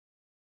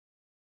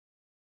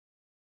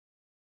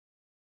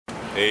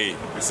Hey,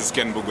 this is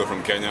Ken Buga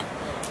from Kenya.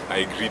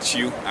 I greet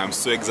you. I'm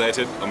so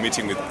excited. I'm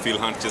meeting with Phil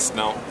Hunt just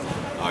now.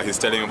 He's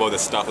telling me about the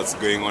stuff that's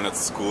going on at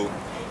school.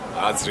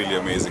 That's really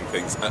amazing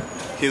things.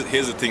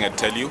 Here's the thing I'd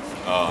tell you.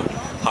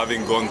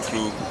 Having gone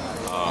through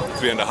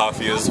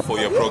 3.5 years,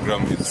 4-year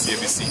program in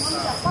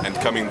CABC and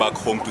coming back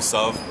home to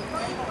serve,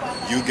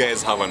 you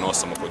guys have an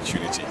awesome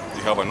opportunity.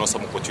 You have an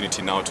awesome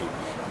opportunity now to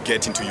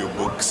get into your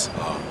books,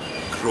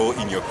 grow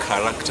in your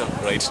character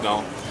right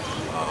now,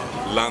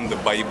 learn the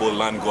Bible,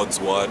 learn God's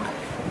Word,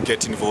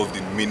 get involved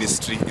in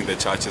ministry in the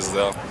churches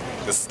there.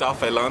 The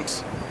stuff I learned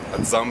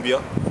at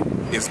Zambia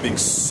is being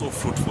so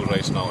fruitful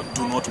right now.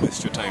 Do not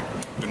waste your time.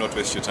 Do not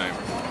waste your time.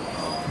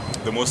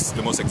 The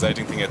most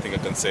exciting thing I think I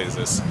can say is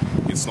this: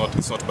 it's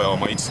not by our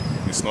might,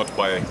 it's not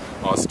by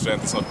our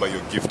strength, it's not by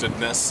your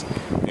giftedness.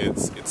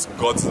 It's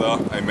God's there.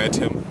 I met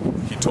Him,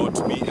 He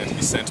taught me, and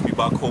He sent me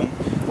back home,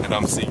 and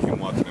I'm seeing Him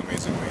work in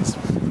amazing ways.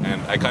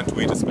 And I can't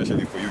wait,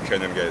 especially for you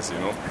Kenyan guys, you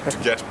know, to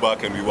get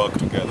back and we work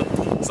together.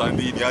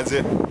 Sandy,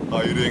 Nyaze, how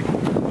are you doing?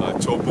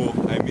 Chopo,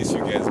 I miss you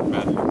guys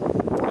badly,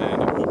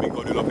 and I'm hoping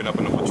God will open up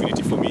an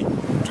opportunity for me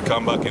to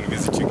come back and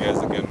visit you guys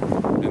again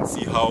and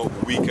see how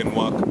we can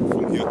work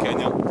from here,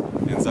 Kenya,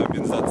 and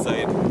Zambians that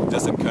side.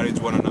 Just encourage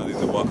one another in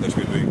the work that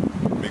we're doing,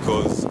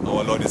 because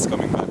our Lord is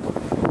coming back,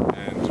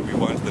 and we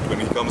want that when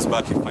He comes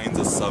back, He finds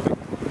us serving,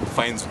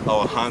 finds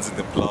our hands in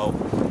the plow,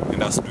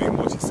 and us doing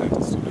what He sent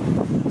us to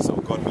do. So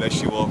God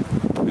bless you all,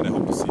 and I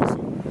hope to see you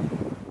soon.